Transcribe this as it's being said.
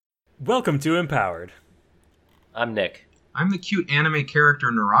Welcome to Empowered. I'm Nick. I'm the cute anime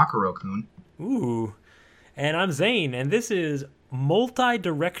character Narakuro-kun. Ooh. And I'm Zane, and this is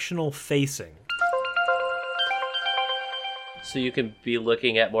multi-directional facing. So you can be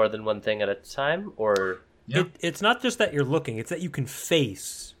looking at more than one thing at a time, or... Yep. It's not just that you're looking, it's that you can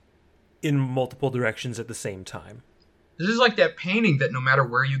face in multiple directions at the same time. This is like that painting that no matter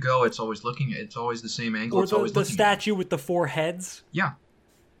where you go, it's always looking at. It's always the same angle. Or it's always the looking statue with the four heads. Yeah.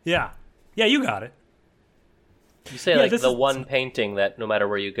 Yeah, you got it. You say Yeah, like this the is- one painting that no matter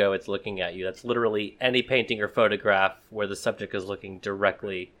where you go, it's looking at you. That's literally any painting or photograph where the subject is looking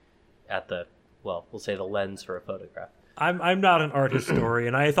directly at the, well, we'll say the lens for a photograph. I'm not an art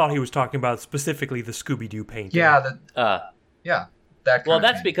historian. I thought he was talking about specifically the Scooby-Doo painting. Yeah. Uh, Yeah. That. well, kind of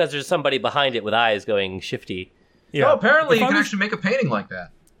that's painting. because there's somebody behind it with eyes going shifty. Yeah. Oh, apparently If you I can was- actually make a painting like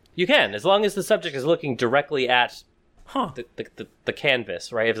that. You can, as long as the subject is looking directly at Huh. the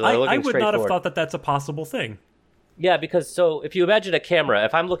canvas, right? If they're I looking would straight not have forward. thought that that's a possible thing. Yeah, because so if you imagine a camera,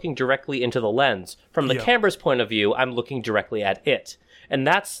 if I'm looking directly into the lens, from the Yeah. camera's point of view, I'm looking directly at it. And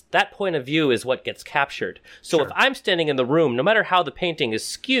that point of view is what gets captured. So Sure. if I'm standing in the room, no matter how the painting is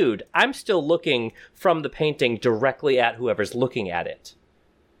skewed, I'm still looking from the painting directly at whoever's looking at it.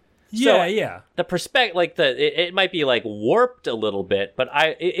 Yeah, yeah. The perspective, like it might be like warped a little bit, but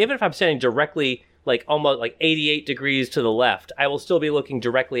even if I'm standing directly, like almost like 88 degrees to the left, I will still be looking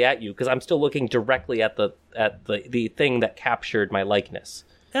directly at you because I'm still looking directly at the thing that captured my likeness.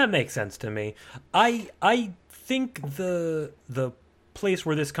 That makes sense to me. I think the place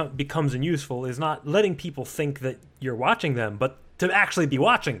where this becomes unuseful is not letting people think that you're watching them, but to actually be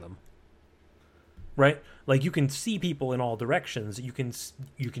watching them. Right? Like you can see people in all directions. You can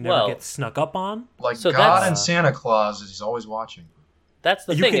never Well- get snuck up on. Like So God that's- and Santa Claus is always watching. That's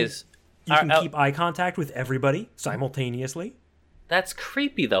the You thing can- is, You can uh, keep eye contact with everybody simultaneously. that's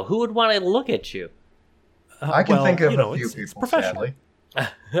creepy though. Who would want to look at you? I can well, think of you know, a few it's people, professional. sadly.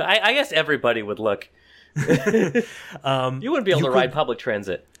 I guess everybody would look. You wouldn't be able you to ride could- public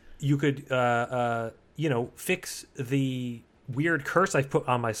transit. You could fix the weird curse I've put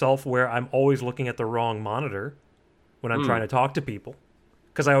on myself where I'm always looking at the wrong monitor when I'm trying to talk to people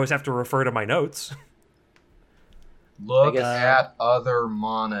because I always have to refer to my notes. Look guess- at other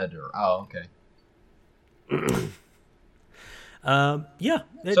monitor. Oh, okay. Yeah.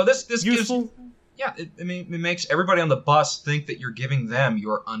 So this gives useful. yeah. It makes everybody on the bus think that you're giving them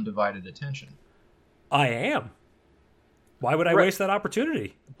your undivided attention. I am. Why would I Right. waste that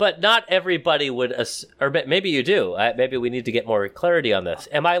opportunity? But not everybody would, or maybe you do. Maybe we need to get more clarity on this.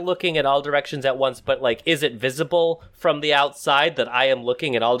 Am I looking at all directions at once, but like, is it visible from the outside that I am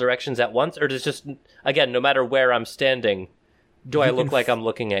looking at all directions at once? Or does just, again, no matter where I'm standing, do I You look can like I'm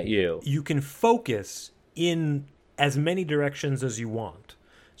looking at you? You can focus in as many directions as you want.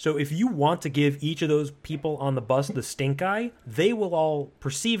 So if you want to give each of those people on the bus the stink eye, they will all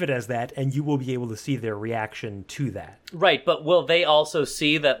perceive it as that, and you will be able to see their reaction to that. Right, but will they also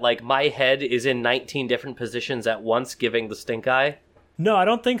see that, like, my head is in 19 different positions at once giving the stink eye? No, I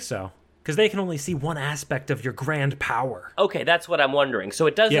don't think so. Because they can only see one aspect of your grand power. Okay, that's what I'm wondering. So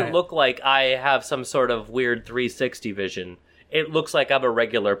it doesn't Yeah. look like I have some sort of weird 360 vision. It looks like I'm a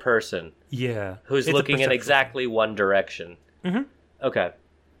regular person Yeah. who's It's a looking in perception. exactly one direction. Mm-hmm. Okay.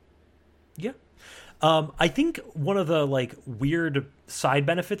 Yeah. I think one of the like weird side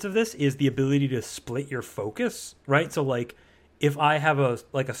benefits of this is the ability to split your focus, right? So like if I have a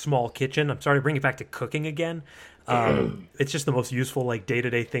small kitchen, I'm sorry to bring it back to cooking again. It's just the most useful like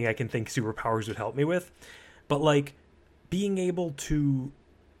day-to-day thing I can think superpowers would help me with. But like being able to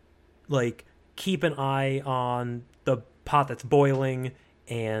like keep an eye on the pot that's boiling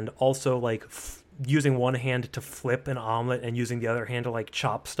and also like using one hand to flip an omelet and using the other hand to like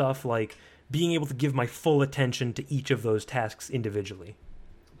chop stuff, like being able to give my full attention to each of those tasks individually.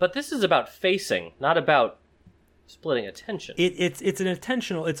 But this is about facing, not about splitting attention. It's an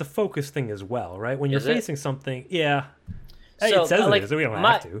intentional, it's a focus thing as well, right? When you're Is it? facing something, yeah. It So, says like, it is, so we don't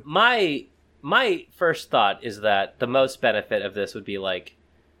my, have to. My first thought is that the most benefit of this would be like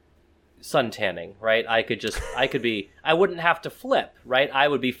sun tanning, right? I wouldn't have to flip, right? I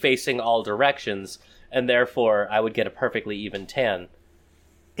would be facing all directions, and therefore I would get a perfectly even tan.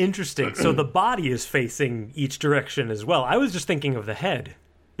 Interesting. So the body is facing each direction as well. I was just thinking of the head.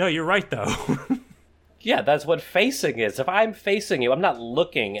 No, you're right though. Yeah, that's what facing is. If I'm facing you, I'm not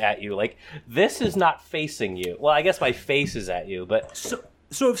looking at you. Like, this is not facing you. Well, I guess my face is at you, but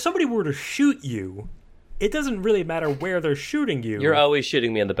So if somebody were to shoot you, it doesn't really matter where they're shooting you. you're always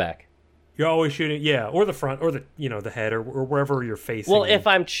shooting me in the back. You're always shooting, yeah, or the front, or the head, or wherever you're facing. Well, if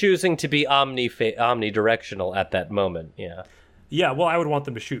I'm choosing to be omnidirectional at that moment, yeah. Yeah, well, I would want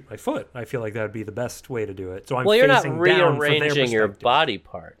them to shoot my foot. I feel like that would be the best way to do it. So I'm Well, you're not facing down for their rearranging your perspective. body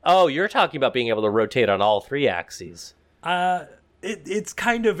part. Oh, you're talking about being able to rotate on all three axes. It's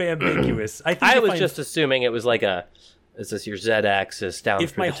kind of ambiguous. I think I if was I'm- just assuming it was like is this your Z axis down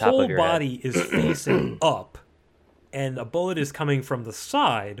if through my the top whole of your body head? is facing up and a bullet is coming from the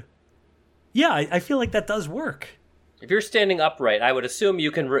side, yeah, I feel like that does work. If you're standing upright, I would assume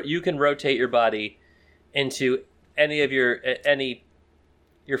you can rotate your body into any of your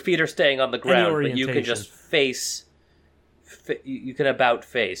feet are staying on the ground, but you can orientation. just face. You can about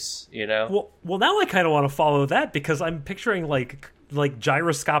face, you know. Well, now I kind of want to follow that because I'm picturing like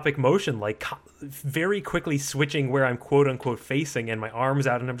gyroscopic motion, like very quickly switching where I'm quote unquote facing, and my arms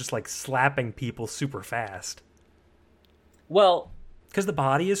out, and I'm just like slapping people super fast Well, because the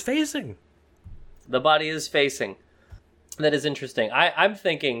body is facing. the body is facing. That is interesting. I'm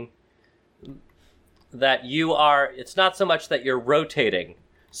thinking that you are. It's not so much that you're rotating,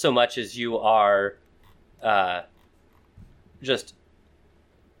 so much as you are, just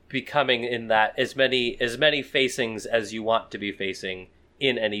becoming in that as many facings as you want to be facing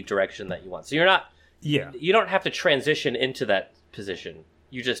in any direction that you want. So you're not. Yeah, You don't have to transition into that position.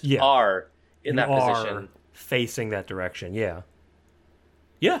 You just Yeah. are in you that are position. facing that direction. Yeah,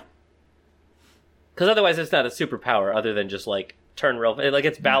 yeah. Because otherwise, it's not a superpower other than just like turn real. Like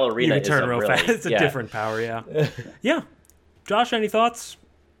it's ballerina. You can turn real fast. It's a different power. Yeah, yeah. Josh, any thoughts?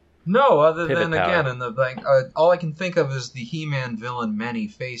 No, other Pivot than power. again, in the like, all I can think of is the He-Man villain Many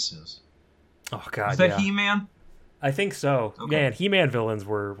Faces. Oh God, Is that yeah. He-Man? I think so. Okay. Man, He-Man villains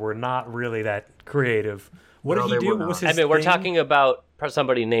were not really that creative. What No, did he they do? were What was not. his I mean, we're thing? talking about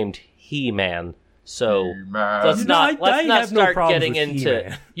somebody named He-Man. So He-Man. let's No, not I have start no problems getting with into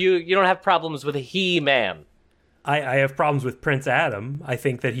He-Man. you don't have problems with He-Man. I have problems with Prince Adam. I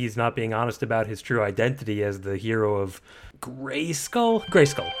think that he's not being honest about his true identity as the hero of Grayskull.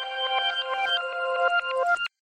 Grayskull.